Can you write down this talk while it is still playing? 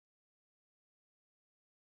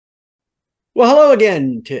Well, hello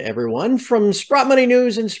again to everyone from Sprott Money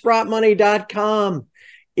News and SprottMoney.com.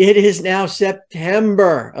 It is now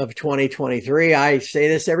September of 2023. I say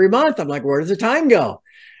this every month. I'm like, where does the time go?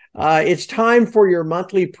 It's time for your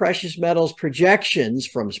monthly precious metals projections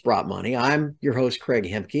from Sprott Money. I'm your host, Craig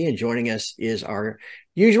Hemke, and joining us is our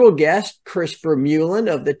usual guest, Chris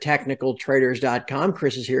Vermeulen of the technicaltraders.com.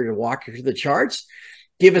 Chris is here to walk you through the charts,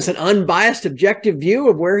 give us an unbiased, objective view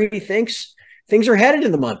of where he thinks things are headed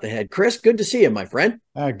in the month ahead. Chris, good to see you, my friend.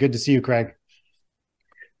 Good to see you, Craig.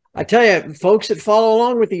 I tell you, folks that follow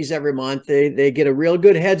along with these every month, they get a real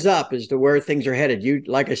good heads up as to where things are headed. You,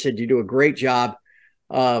 like I said, you do a great job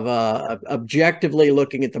of objectively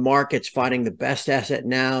looking at the markets, finding the best asset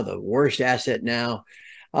now, the worst asset now.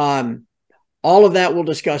 All of that we'll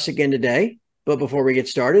discuss again today. But before we get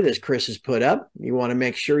started, as Chris has put up, you want to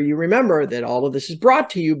make sure you remember that all of this is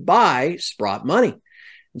brought to you by Sprott Money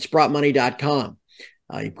and SprottMoney.com.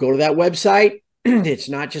 You go to that website. It's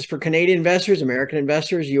not just for Canadian investors, American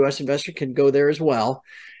investors, U.S. investors can go there as well.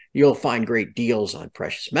 You'll find great deals on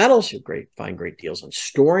precious metals. You'll find great deals on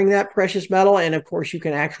storing that precious metal. And of course, you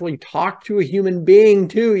can actually talk to a human being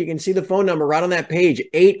too. You can see the phone number right on that page,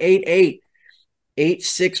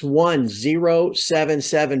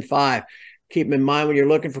 888-861-0775. Keep in mind when you're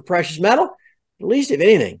looking for precious metal, at least if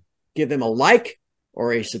anything, give them a like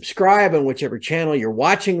or a subscribe on whichever channel you're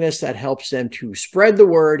watching this. That helps them to spread the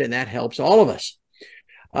word, and that helps all of us.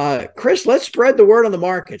 Chris, let's spread the word on the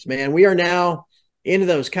markets, man. We are now into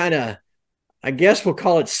those kind of, I guess we'll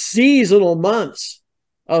call it seasonal months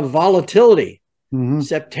of volatility,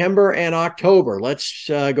 September and October. Let's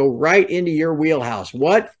go right into your wheelhouse.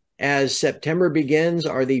 What, as September begins,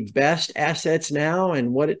 are the best assets now,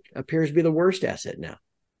 and what it appears to be the worst asset now?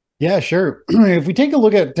 Yeah, sure. If we take a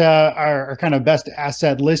look at our kind of best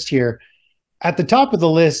asset list here, at the top of the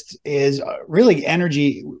list is really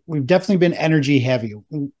energy. We've definitely been energy heavy.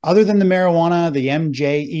 Other than the marijuana, the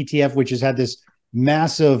MJ ETF, which has had this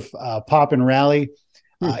massive pop and rally,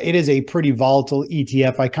 it is a pretty volatile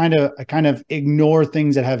ETF. I kind of ignore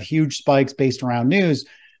things that have huge spikes based around news.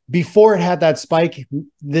 Before it had that spike,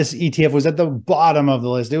 this ETF was at the bottom of the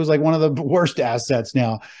list. It was like one of the worst assets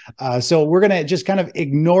now. So we're going to just kind of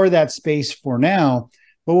ignore that space for now.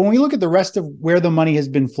 But when we look at the rest of where the money has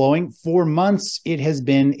been flowing, for months, it has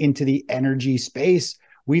been into the energy space.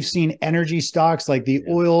 We've seen energy stocks like the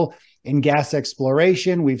oil and gas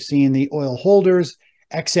exploration. We've seen the oil holders,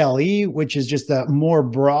 XLE, which is just a more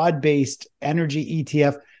broad-based energy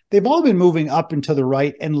ETF. They've all been moving up and to the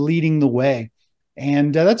right and leading the way.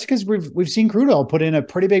 And that's because we've seen crude oil put in a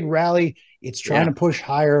pretty big rally. It's trying to push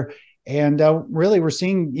higher. And really, we're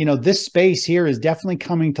seeing, this space here is definitely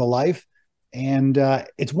coming to life. And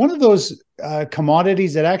it's one of those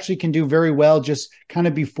commodities that actually can do very well just kind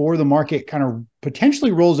of before the market kind of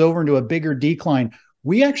potentially rolls over into a bigger decline.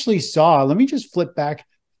 We actually saw, let me just flip back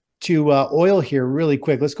to oil here really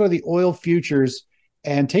quick. Let's go to the oil futures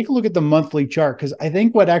and take a look at the monthly chart, because I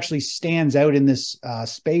think what actually stands out in this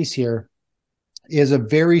space here is a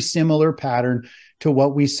very similar pattern to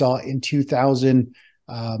what we saw in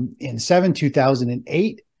 2007,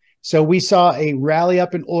 2008. So we saw a rally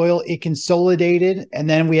up in oil, it consolidated, and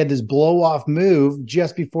then we had this blow off move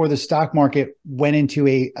just before the stock market went into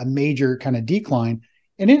a major kind of decline.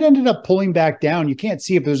 And it ended up pulling back down. You can't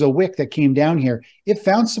see it, but there's a wick that came down here. It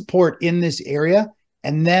found support in this area.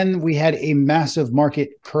 And then we had a massive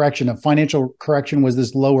market correction. A financial correction was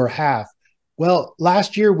this lower half. Well,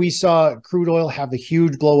 last year we saw crude oil have a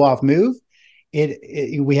huge blow off move.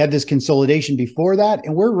 We had this consolidation before that,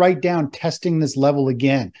 and we're right down testing this level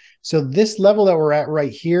again. So this level that we're at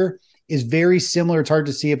right here is very similar. It's hard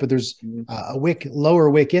to see it, but there's a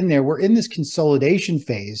lower wick in there. We're in this consolidation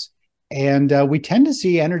phase, and we tend to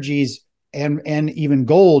see energies and even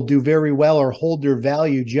gold do very well or hold their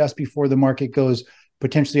value just before the market goes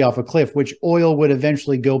potentially off a cliff, which oil would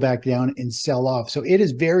eventually go back down and sell off. So it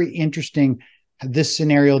is very interesting, this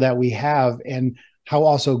scenario that we have, and how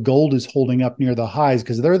also gold is holding up near the highs,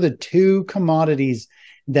 because they're the two commodities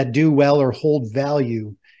that do well or hold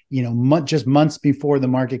value, just months before the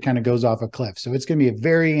market kind of goes off a cliff. So it's going to be a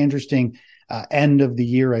very interesting end of the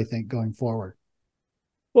year, I think, going forward.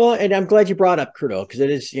 Well, and I'm glad you brought up crude oil, because it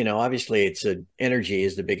is, obviously energy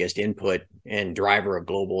is the biggest input and driver of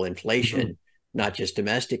global inflation, not just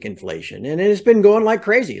domestic inflation. And it has been going like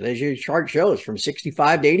crazy, as your chart shows, from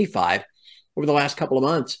 65 to 85 over the last couple of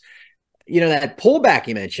months. That pullback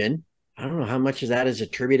you mentioned, I don't know how much of that is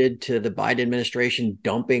attributed to the Biden administration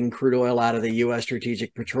dumping crude oil out of the U.S.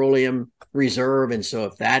 Strategic Petroleum Reserve. And so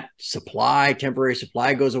if that temporary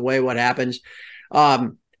supply goes away, what happens?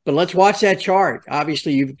 But But let's watch that chart.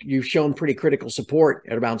 Obviously, you've shown pretty critical support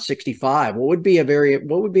at around 65. What would be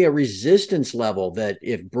a resistance level that,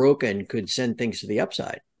 if broken, could send things to the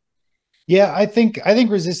upside? Yeah, I think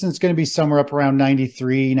resistance is going to be somewhere up around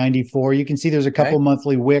 93, 94. You can see there's a couple Okay.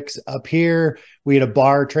 monthly wicks up here. We had a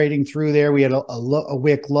bar trading through there. We had a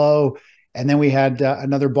wick low, and then we had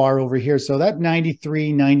another bar over here. So that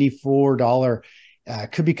 93, $94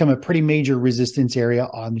 could become a pretty major resistance area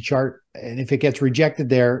on the chart. And if it gets rejected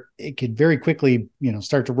there, it could very quickly,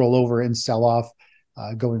 start to roll over and sell off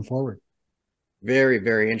going forward. Very,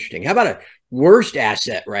 very interesting. How about a worst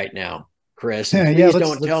asset right now, Chris? And Yeah, please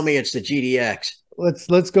don't tell me it's the GDX.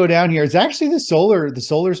 let's go down here. It's actually the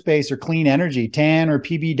solar space or clean energy, TAN or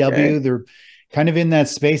PBW. Okay. They're kind of in that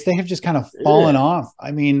space. They have just kind of fallen off.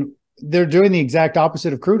 I mean, they're doing the exact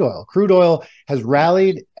opposite of crude oil. Crude oil has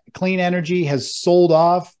rallied, clean energy has sold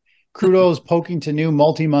off. Crude oil is poking to new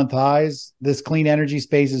multi-month highs. This clean energy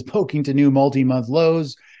space is poking to new multi-month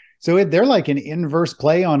lows. So they're like an inverse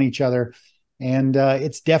play on each other. And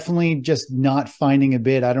it's definitely just not finding a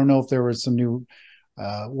bid. I don't know if there was some new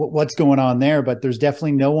what's going on there, but there's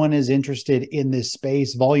definitely no one is interested in this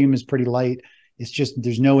space. Volume is pretty light. It's just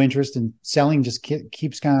there's no interest in selling. Just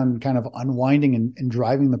keeps kind of unwinding and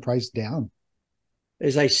driving the price down.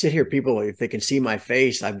 As I sit here, people, if they can see my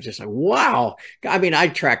face, I'm just like, wow. I mean, I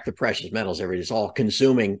track the precious metals every day. It's all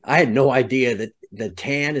consuming. I had no idea that the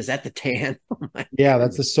TAN, is that the TAN? Oh my Yeah,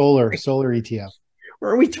 goodness. that's the solar ETF.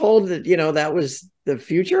 Were we told that, that was the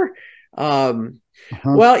future? Uh-huh.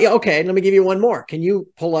 Well, yeah, okay. Let me give you one more. Can you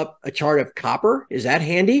pull up a chart of copper? Is that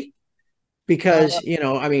handy? Because,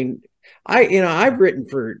 I mean, I've written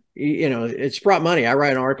for, it's brought money. I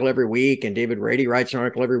write an article every week, and David Rady writes an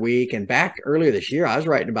article every week. And back earlier this year, I was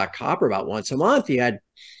writing about copper about once a month. You had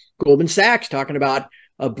Goldman Sachs talking about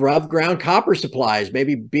above ground copper supplies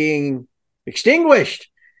maybe being extinguished,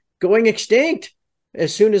 going extinct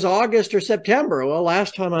as soon as August or September. Well,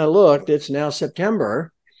 last time I looked, it's now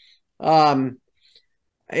September. I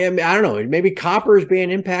don't know. Maybe copper is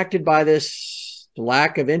being impacted by this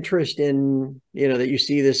lack of interest in, that you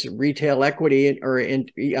see this retail equity or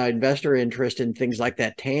investor interest in things like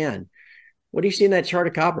that TAN. What do you see in that chart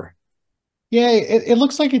of copper? Yeah, it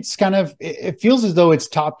looks like it's kind of, it feels as though it's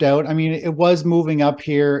topped out. I mean, it was moving up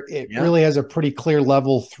here. It Yeah. really has a pretty clear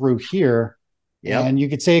level through here. Yep. And you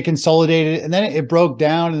could say it consolidated and then it broke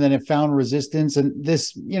down and then it found resistance. And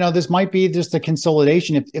this might be just a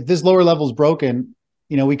consolidation. If this lower level is broken,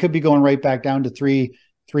 we could be going right back down to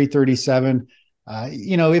 337.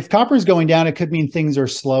 If copper is going down, it could mean things are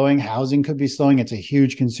slowing. Housing could be slowing. It's a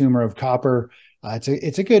huge consumer of copper.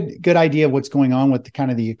 It's a good idea of what's going on with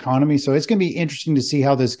the economy. So it's going to be interesting to see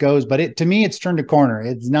how this goes. But to me, it's turned a corner.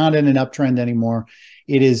 It's not in an uptrend anymore.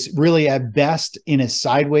 It is really at best in a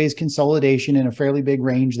sideways consolidation in a fairly big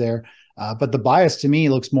range there. But the bias to me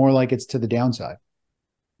looks more like it's to the downside.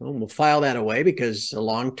 Well, we'll file that away because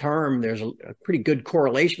long term, there's a pretty good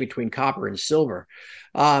correlation between copper and silver.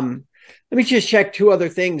 Let me just check two other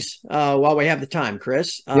things while we have the time,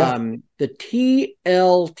 Chris. Yeah. The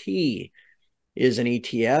TLT is an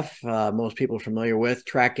ETF most people are familiar with,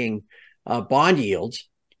 tracking bond yields.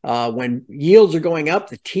 When yields are going up,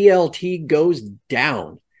 the TLT goes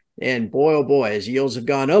down. And boy, oh boy, as yields have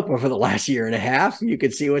gone up over the last year and a half, you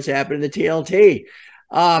can see what's happened in the TLT.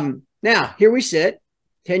 Now, here we sit,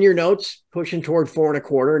 10-year notes pushing toward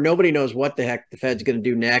 4.25. Nobody knows what the heck the Fed's going to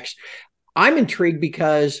do next. I'm intrigued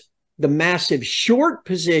because the massive short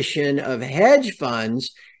position of hedge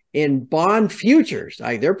funds in bond futures,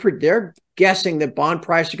 they're guessing that bond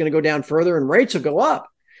prices are going to go down further and rates will go up.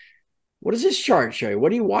 What does this chart show you?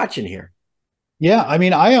 What are you watching here? Yeah, I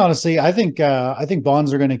mean, I think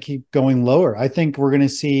bonds are going to keep going lower. I think we're going to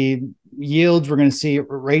see yields, we're going to see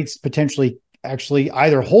rates potentially actually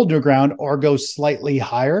either hold their ground or go slightly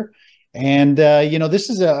higher. And this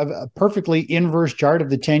is a perfectly inverse chart of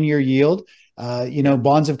the 10-year yield.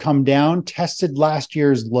 Bonds have come down, tested last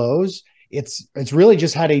year's lows. It's really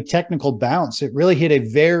just had a technical bounce. It really hit a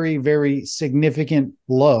very, very significant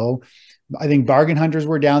low. I think bargain hunters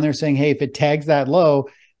were down there saying, hey, if it tags that low,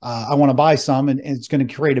 I want to buy some, and it's going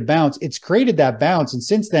to create a bounce. It's created that bounce. And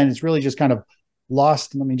since then, it's really just kind of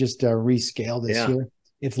lost. Let me just rescale this here.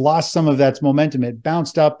 It's lost some of that momentum. It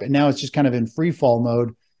bounced up, and now it's just kind of in free fall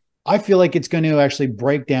mode. I feel like it's going to actually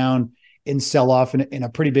break down and sell off in a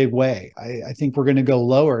pretty big way. I think we're going to go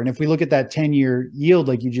lower. And if we look at that 10-year yield,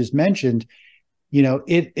 like you just mentioned,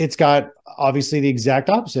 it's got obviously the exact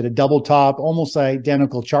opposite, a double top, almost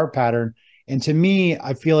identical chart pattern. And to me,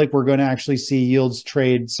 I feel like we're going to actually see yields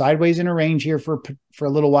trade sideways in a range here for a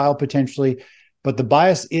little while, potentially. but the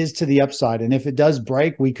bias is to the upside. And if it does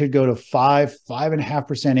break, we could go to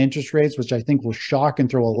 5.5% interest rates, which I think will shock and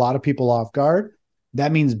throw a lot of people off guard.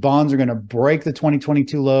 That means bonds are going to break the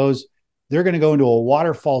 2022 lows. They're going to go into a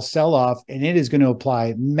waterfall sell-off, and it is going to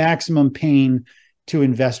apply maximum pain to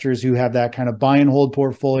investors who have that kind of buy and hold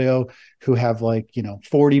portfolio, who have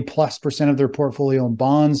 40+% of their portfolio in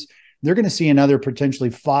bonds. They're going to see another potentially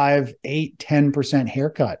 5, 8, 10%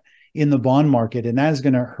 haircut in the bond market. And that is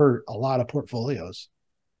going to hurt a lot of portfolios.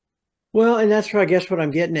 Well, and that's, I guess, what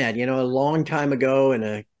I'm getting at. A long time ago in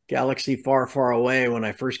a galaxy far, far away, when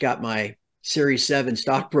I first got my Series 7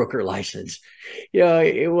 stockbroker license,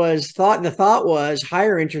 the thought was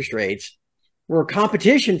higher interest rates were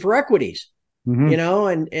competition for equities.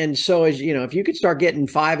 Mm-hmm. And so if you could start getting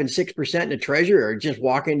 5 and 6% in a treasury, or just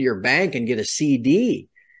walk into your bank and get a CD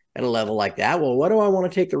at a level like that, well, what do I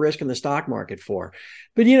want to take the risk in the stock market for?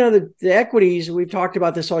 But the equities, we've talked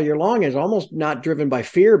about this all year long, is almost not driven by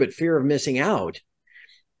fear, but fear of missing out.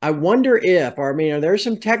 I wonder if, are there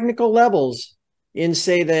some technical levels in,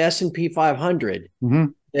 say, the S&P 500 mm-hmm.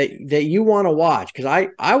 that you want to watch? Because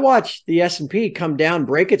I watched the S&P come down,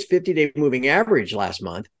 break its 50-day moving average last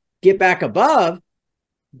month, get back above,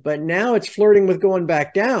 but now it's flirting with going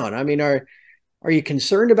back down. Are you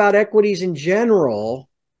concerned about equities in general?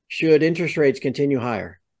 Should interest rates continue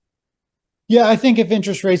higher? Yeah, I think if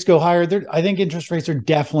interest rates go higher, I think interest rates are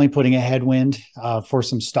definitely putting a headwind for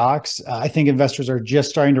some stocks. I think investors are just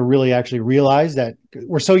starting to really actually realize that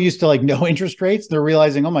we're so used to no interest rates. They're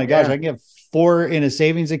realizing, oh my gosh, I can get 4 in a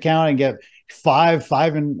savings account and get 5,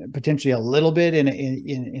 and potentially a little bit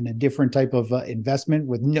in a different type of investment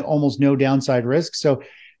with almost no downside risk. So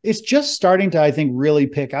it's just starting to, I think, really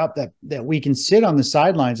pick up that we can sit on the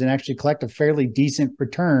sidelines and actually collect a fairly decent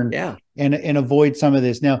return and avoid some of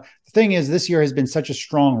this. Now, the thing is, this year has been such a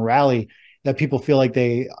strong rally that people feel like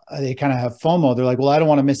they kind of have FOMO. They're like, well, I don't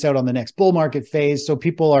want to miss out on the next bull market phase. So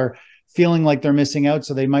people are feeling like they're missing out.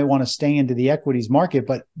 So they might want to stay into the equities market,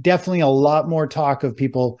 but definitely a lot more talk of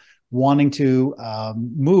people wanting to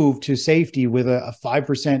move to safety with a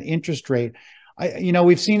 5% interest rate.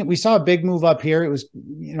 We saw a big move up here. It was,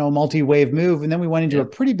 multi-wave move. And then we went into a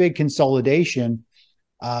pretty big consolidation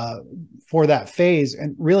for that phase.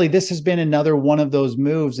 And really, this has been another one of those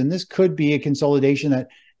moves. And this could be a consolidation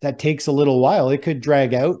that takes a little while. It could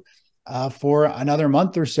drag out for another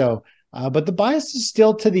month or so. But the bias is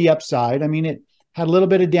still to the upside. It had a little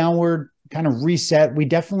bit of downward kind of reset. We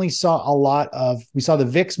definitely saw we saw the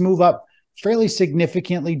VIX move up fairly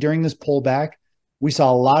significantly during this pullback. We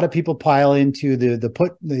saw a lot of people pile into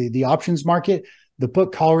the options market. The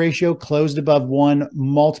put call ratio closed above 1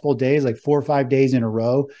 multiple days, like 4 or 5 days in a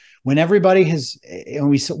row. When everybody and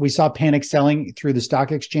we saw panic selling through the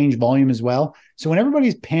stock exchange volume as well. So when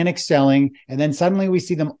everybody's panic selling, and then suddenly we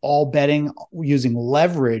see them all betting using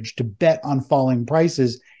leverage to bet on falling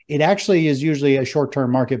prices, it actually is usually a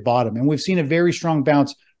short-term market bottom. And we've seen a very strong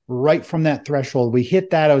bounce right from that threshold. We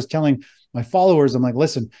hit that. I was telling my followers, I'm like,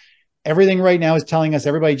 listen, everything right now is telling us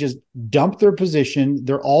everybody just dump their position.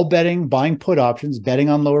 They're all buying put options, betting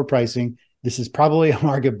on lower pricing. This is probably a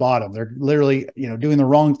market bottom. They're literally, doing the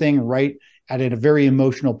wrong thing right at a very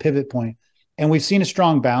emotional pivot point. And we've seen a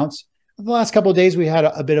strong bounce. The last couple of days, we had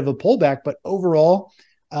a bit of a pullback, but overall,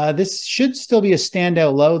 this should still be a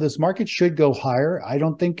standout low. This market should go higher. I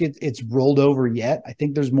don't think it's rolled over yet. I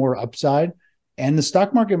think there's more upside. And the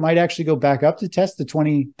stock market might actually go back up to test the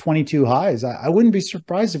 2022 highs. I wouldn't be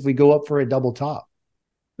surprised if we go up for a double top.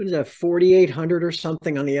 What is that, 4,800 or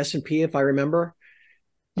something on the S&P, if I remember?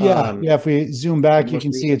 Yeah. If we zoom back, you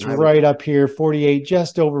can see it's right up here, 48,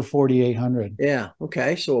 just over 4,800. Yeah.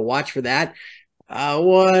 Okay. So we'll watch for that.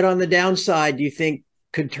 What on the downside do you think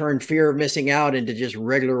could turn fear of missing out into just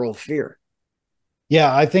regular old fear?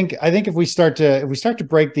 Yeah, I think if we start to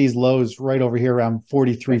break these lows right over here around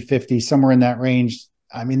 43.50, somewhere in that range,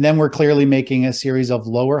 then we're clearly making a series of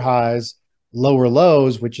lower highs, lower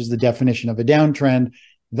lows, which is the definition of a downtrend.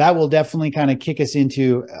 That will definitely kind of kick us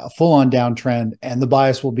into a full-on downtrend, and the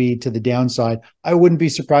bias will be to the downside. I wouldn't be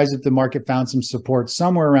surprised if the market found some support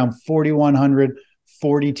somewhere around 4,100,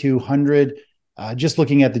 4,200. Just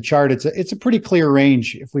looking at the chart, it's a pretty clear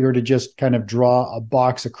range. If we were to just kind of draw a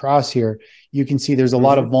box across here, you can see there's a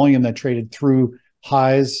lot of volume that traded through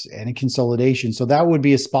highs and in consolidation. So that would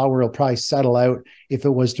be a spot where it'll probably settle out if it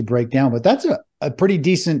was to break down. But that's a pretty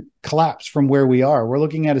decent collapse from where we are. We're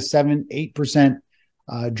looking at a 7-8%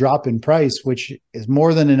 drop in price, which is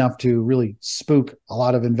more than enough to really spook a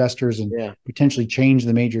lot of investors and potentially change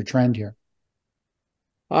the major trend here.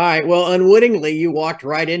 All right. Well, unwittingly, you walked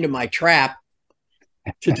right into my trap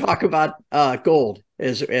to talk about gold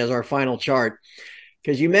as our final chart,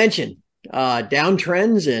 because you mentioned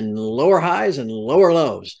downtrends and lower highs and lower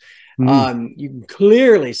lows. Mm-hmm. You can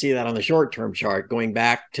clearly see that on the short-term chart going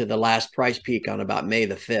back to the last price peak on about May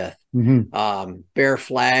the 5th. Mm-hmm. Bear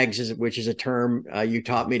flags, which is a term you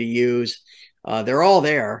taught me to use. They're all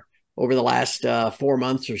there over the last 4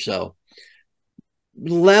 months or so.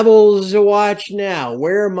 Levels to watch now.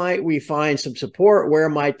 Where might we find some support? Where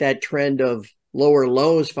might that trend of lower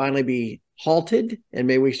lows finally be halted? And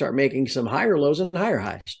maybe we start making some higher lows and higher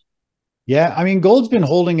highs. Yeah, I mean, gold's been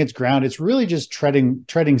holding its ground. It's really just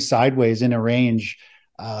treading sideways in a range.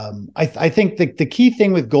 I think the key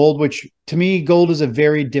thing with gold, which to me, gold is a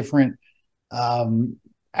very different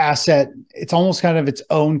asset. It's almost kind of its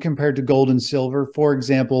own compared to gold and silver. For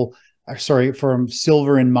example, sorry, from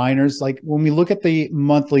silver and miners. Like when we look at the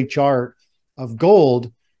monthly chart of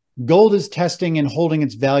gold, gold is testing and holding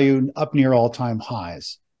its value up near all-time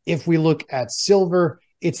highs. If we look at silver,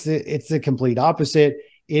 it's the complete opposite.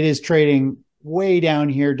 It is trading way down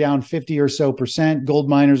here, down 50 or so percent. Gold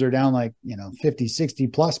miners are down like, 50, 60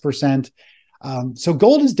 plus percent. So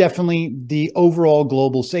gold is definitely the overall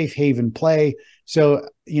global safe haven play. So,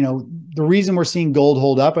 the reason we're seeing gold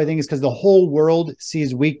hold up, I think, is because the whole world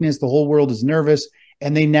sees weakness. The whole world is nervous,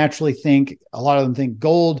 and they naturally think, a lot of them think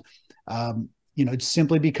gold,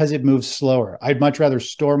 simply because it moves slower. I'd much rather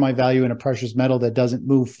store my value in a precious metal that doesn't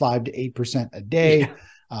move 5 to 8% a day. Yeah,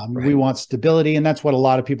 right. We want stability, and that's what a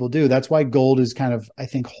lot of people do. That's why gold is kind of, I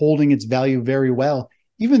think, holding its value very well,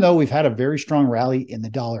 even though we've had a very strong rally in the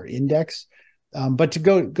dollar index. But to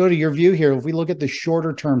go to your view here, if we look at the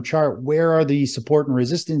shorter term chart, where are the support and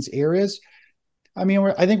resistance areas? I mean,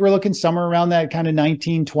 I think we're looking somewhere around that kind of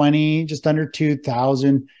 1920, just under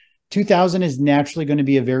 2000. 2000 is naturally going to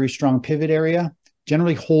be a very strong pivot area,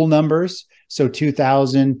 generally whole numbers. So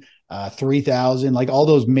 2000, 3000, like all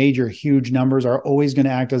those major huge numbers are always going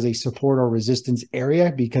to act as a support or resistance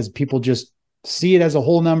area because people just see it as a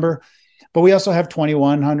whole number. But we also have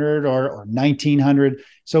 2100 or 1900.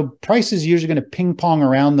 So price is usually going to ping pong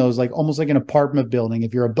around those, like almost like an apartment building.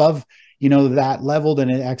 If you're above, that level, then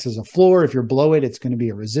it acts as a floor. If you're below it, it's going to be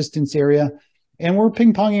a resistance area. And we're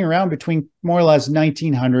ping ponging around between more or less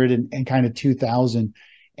 1900 and kind of 2000.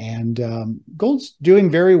 And gold's doing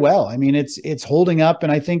very well. I mean, it's holding up,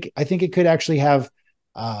 and I think it could actually have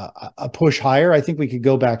a push higher. I think we could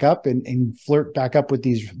go back up and flirt back up with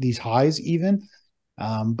these highs even.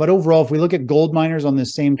 But overall, if we look at gold miners on the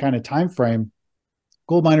same kind of time frame,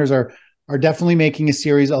 gold miners are definitely making a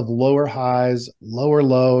series of lower highs, lower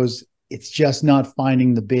lows. It's just not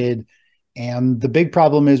finding the bid. And the big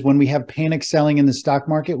problem is when we have panic selling in the stock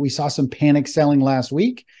market. We saw some panic selling last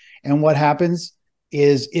week, and what happens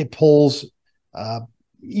is it pulls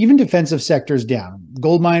even defensive sectors down.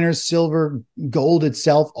 Gold miners, silver, gold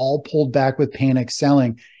itself, all pulled back with panic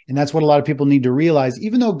selling. And that's what a lot of people need to realize.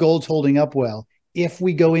 Even though gold's holding up well, if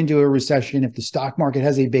we go into a recession, if the stock market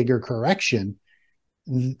has a bigger correction,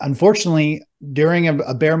 unfortunately, during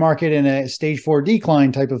a bear market in a stage 4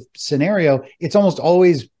 decline type of scenario, it's almost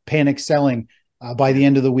always panic selling by the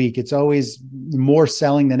end of the week. It's always more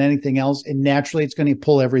selling than anything else. And naturally, it's going to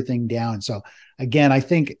pull everything down. So again, I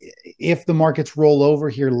think if the markets roll over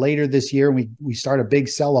here later this year and we start a big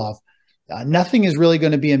sell-off, nothing is really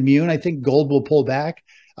going to be immune. I think gold will pull back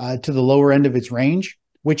to the lower end of its range,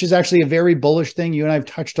 which is actually a very bullish thing. You and I have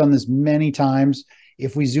touched on this many times.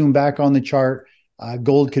 If we zoom back on the chart,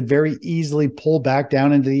 gold could very easily pull back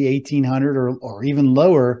down into the 1800 or even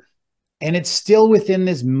lower. And it's still within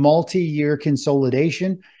this multi-year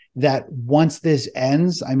consolidation that once this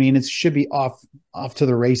ends, I mean, it should be off to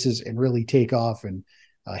the races and really take off and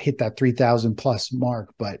hit that 3,000 plus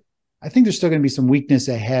mark. But I think there's still going to be some weakness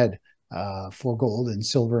ahead for gold and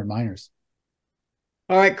silver and miners.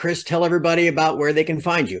 All right, Chris, tell everybody about where they can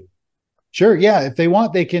find you. Sure. Yeah. If they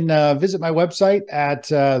want, they can visit my website at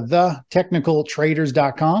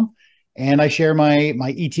thetechnicaltraders.com. And I share my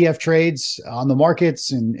ETF trades on the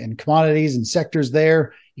markets and commodities and sectors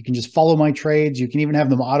there. You can just follow my trades. You can even have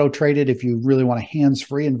them auto traded if you really want a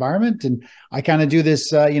hands-free environment. And I kind of do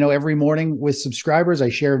this, every morning with subscribers. I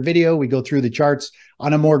share a video. We go through the charts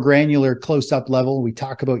on a more granular close-up level. We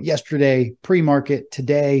talk about yesterday, pre-market,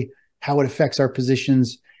 today, how it affects our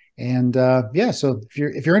positions. And so if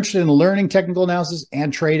you're interested in learning technical analysis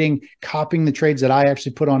and trading, copying the trades that I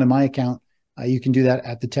actually put on in my account, you can do that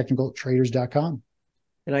at thetechnicaltraders.com.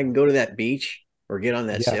 And I can go to that beach or get on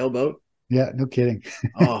that sailboat. Yeah, no kidding.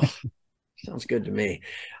 Oh, sounds good to me.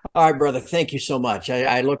 All right, brother. Thank you so much.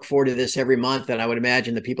 I look forward to this every month. And I would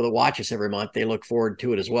imagine the people that watch us every month, they look forward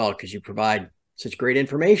to it as well because you provide such great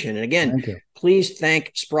information. And again, please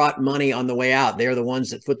thank Sprott Money on the way out. They're the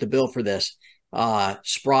ones that foot the bill for this.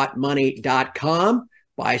 SprottMoney.com.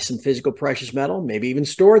 buy some physical precious metal, maybe even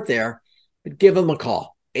store it there, but give them a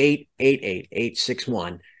call,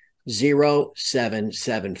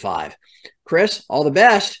 888-861-0775. Chris, all the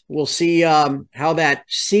best. We'll see how that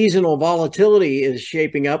seasonal volatility is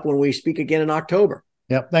shaping up when we speak again in October.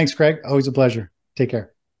 Yep. Thanks, Craig. Always a pleasure. Take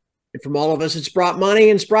care. And from all of us at Sprott Money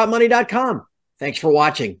and SprottMoney.com, thanks for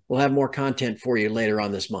watching. We'll have more content for you later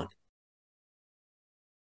on this month.